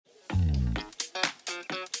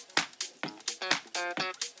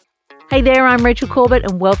Hey there, I'm Rachel Corbett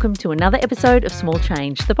and welcome to another episode of Small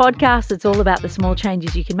Change, the podcast that's all about the small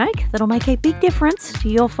changes you can make that'll make a big difference to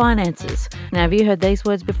your finances. Now, have you heard these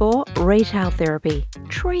words before? Retail therapy.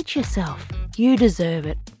 Treat yourself. You deserve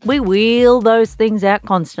it. We wheel those things out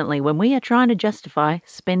constantly when we are trying to justify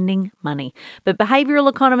spending money. But behavioural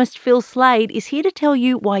economist Phil Slade is here to tell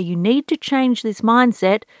you why you need to change this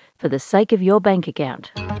mindset for the sake of your bank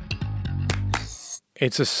account.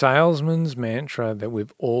 It's a salesman's mantra that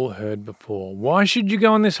we've all heard before. Why should you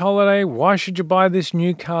go on this holiday? Why should you buy this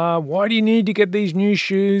new car? Why do you need to get these new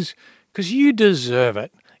shoes? Because you deserve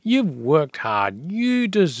it. You've worked hard. You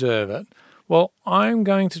deserve it. Well, I'm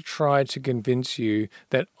going to try to convince you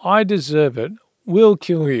that I deserve it will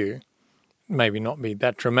kill you. Maybe not be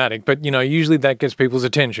that dramatic, but usually that gets people's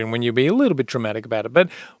attention when you be a little bit dramatic about it. But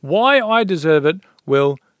why I deserve it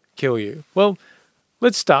will kill you. Well,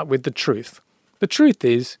 let's start with the truth. The truth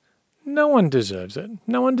is, no one deserves it.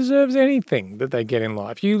 No one deserves anything that they get in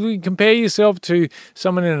life. You compare yourself to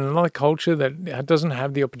someone in another culture that doesn't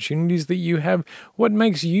have the opportunities that you have. What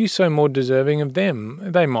makes you so more deserving of them?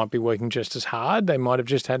 They might be working just as hard. They might have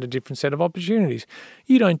just had a different set of opportunities.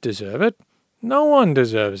 You don't deserve it. No one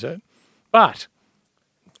deserves it. But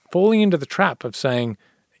falling into the trap of saying,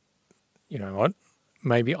 you know what,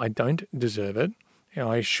 maybe I don't deserve it.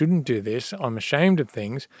 I shouldn't do this. I'm ashamed of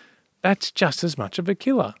things. That's just as much of a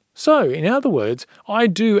killer. So, in other words, I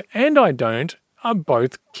do and I don't are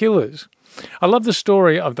both killers. I love the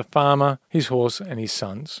story of the farmer, his horse, and his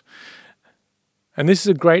sons. And this is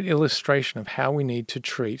a great illustration of how we need to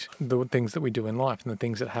treat the things that we do in life and the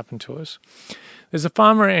things that happen to us. There's a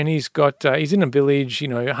farmer and he's in a village,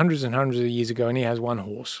 hundreds and hundreds of years ago, and he has one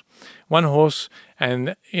horse. One horse,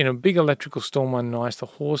 and in a big electrical storm one night, the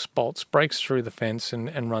horse breaks through the fence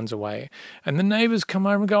and runs away. And the neighbours come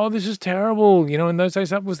over and go, oh, this is terrible. In those days,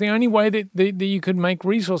 that was the only way that you could make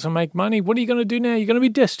resource and make money. What are you going to do now? You're going to be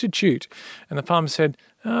destitute. And the farmer said,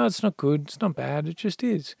 oh, it's not good. It's not bad. It just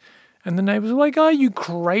is. And the neighbours were like, are you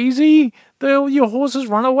crazy? Your horse has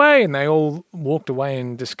run away. And they all walked away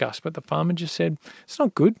in disgust. But the farmer just said, it's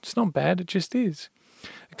not good. It's not bad. It just is.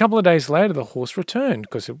 A couple of days later, the horse returned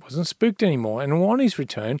because it wasn't spooked anymore. And on his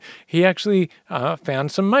return, he actually found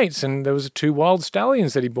some mates. And there was 2 wild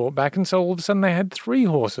stallions that he brought back. And so all of a sudden, they had 3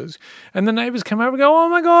 horses. And the neighbours come over and go, oh,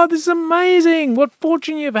 my God, this is amazing. What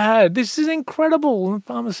fortune you've had. This is incredible. And the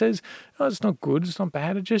farmer says, oh, it's not good. It's not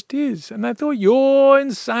bad. It just is. And they thought, you're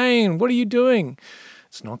insane. What are you doing?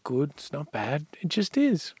 It's not good. It's not bad. It just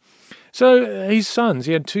is. So his sons,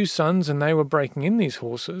 he had 2 sons, and they were breaking in these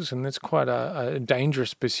horses, and it's quite a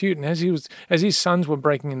dangerous pursuit. And as his sons were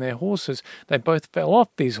breaking in their horses, they both fell off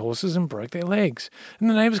these horses and broke their legs. And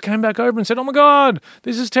the neighbours came back over and said, oh my God,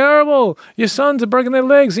 this is terrible. Your sons are breaking their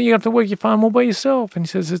legs, and you have to work your farm all by yourself. And he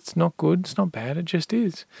says, it's not good, it's not bad, it just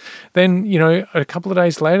is. Then, a couple of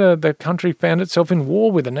days later, the country found itself in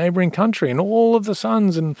war with a neighbouring country, and all of the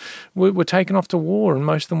sons were taken off to war, and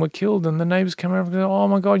most of them were killed. And the neighbours came over and go, oh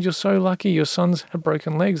my God, you're so lucky. Your sons had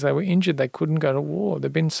broken legs. They were injured. They couldn't go to war.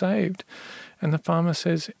 They've been saved. And the farmer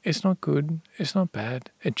says, it's not good. It's not bad.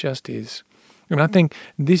 It just is. And I think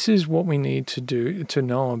this is what we need to do to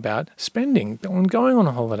know about spending. When going on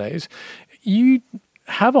holidays, you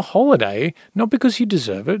have a holiday not because you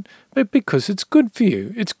deserve it, but because it's good for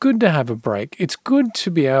you. It's good to have a break. It's good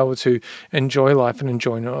to be able to enjoy life and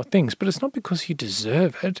enjoy new things, but it's not because you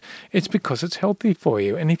deserve it. It's because it's healthy for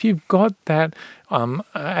you. And if you've got that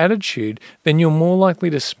attitude, then you're more likely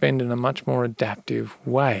to spend in a much more adaptive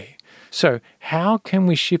way. So how can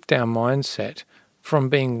we shift our mindset from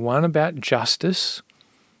being one about justice,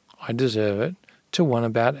 I deserve it, to one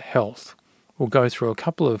about health? We'll go through a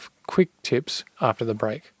couple of quick tips after the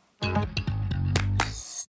break.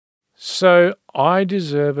 So, I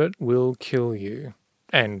deserve it will kill you,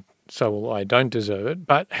 and so will I don't deserve it.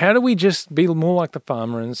 But how do we just be more like the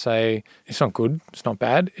farmer and say, it's not good, it's not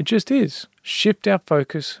bad, it just is? Shift our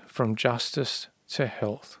focus from justice to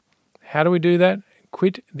health. How do we do that?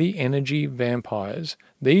 Quit the energy vampires.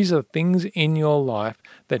 These are things in your life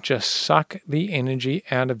that just suck the energy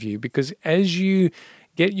out of you, because as you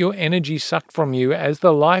get your energy sucked from you, as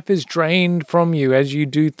the life is drained from you, as you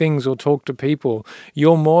do things or talk to people,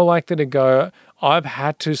 you're more likely to go, I've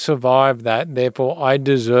had to survive that, therefore I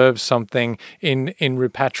deserve something in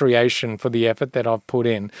repatriation for the effort that I've put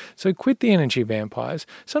in. So quit the energy vampires.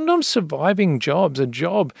 Sometimes surviving jobs, a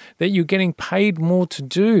job that you're getting paid more to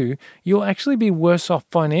do, you'll actually be worse off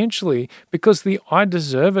financially because the I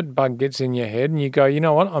deserve it bug gets in your head and you go, you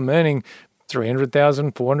know what, I'm earning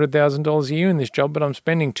 $300,000, $400,000 a year in this job, but I'm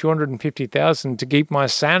spending $250,000 to keep my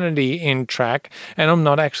sanity in track, and I'm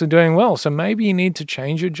not actually doing well. So maybe you need to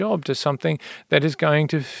change your job to something that is going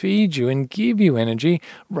to feed you and give you energy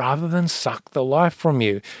rather than suck the life from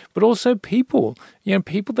you. But also people.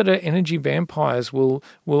 People that are energy vampires will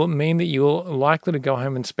mean that you're likely to go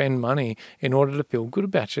home and spend money in order to feel good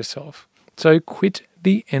about yourself. So quit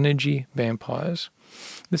the energy vampires.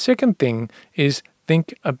 The second thing is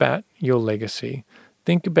think about your legacy.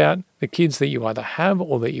 Think about the kids that you either have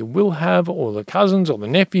or that you will have, or the cousins or the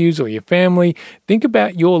nephews or your family. Think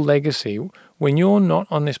about your legacy. When you're not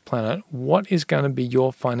on this planet, what is going to be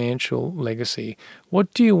your financial legacy?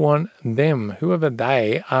 What do you want them, whoever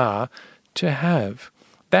they are, to have?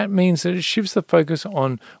 That means that it shifts the focus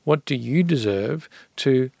on what do you deserve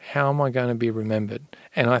to how am I going to be remembered.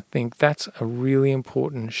 And I think that's a really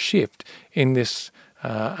important shift in this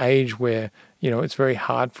age where, it's very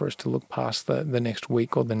hard for us to look past the next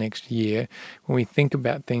week or the next year. When we think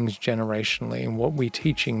about things generationally, and what we're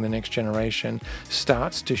teaching the next generation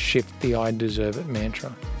starts to shift the I deserve it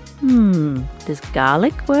mantra. Does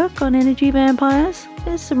garlic work on energy vampires?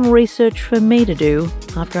 There's some research for me to do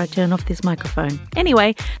after I turn off this microphone.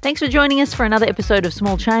 Anyway, thanks for joining us for another episode of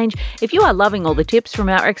Small Change. If you are loving all the tips from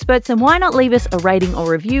our experts, then why not leave us a rating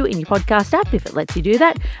or review in your podcast app if it lets you do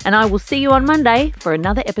that? And I will see you on Monday for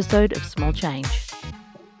another episode of Small Change.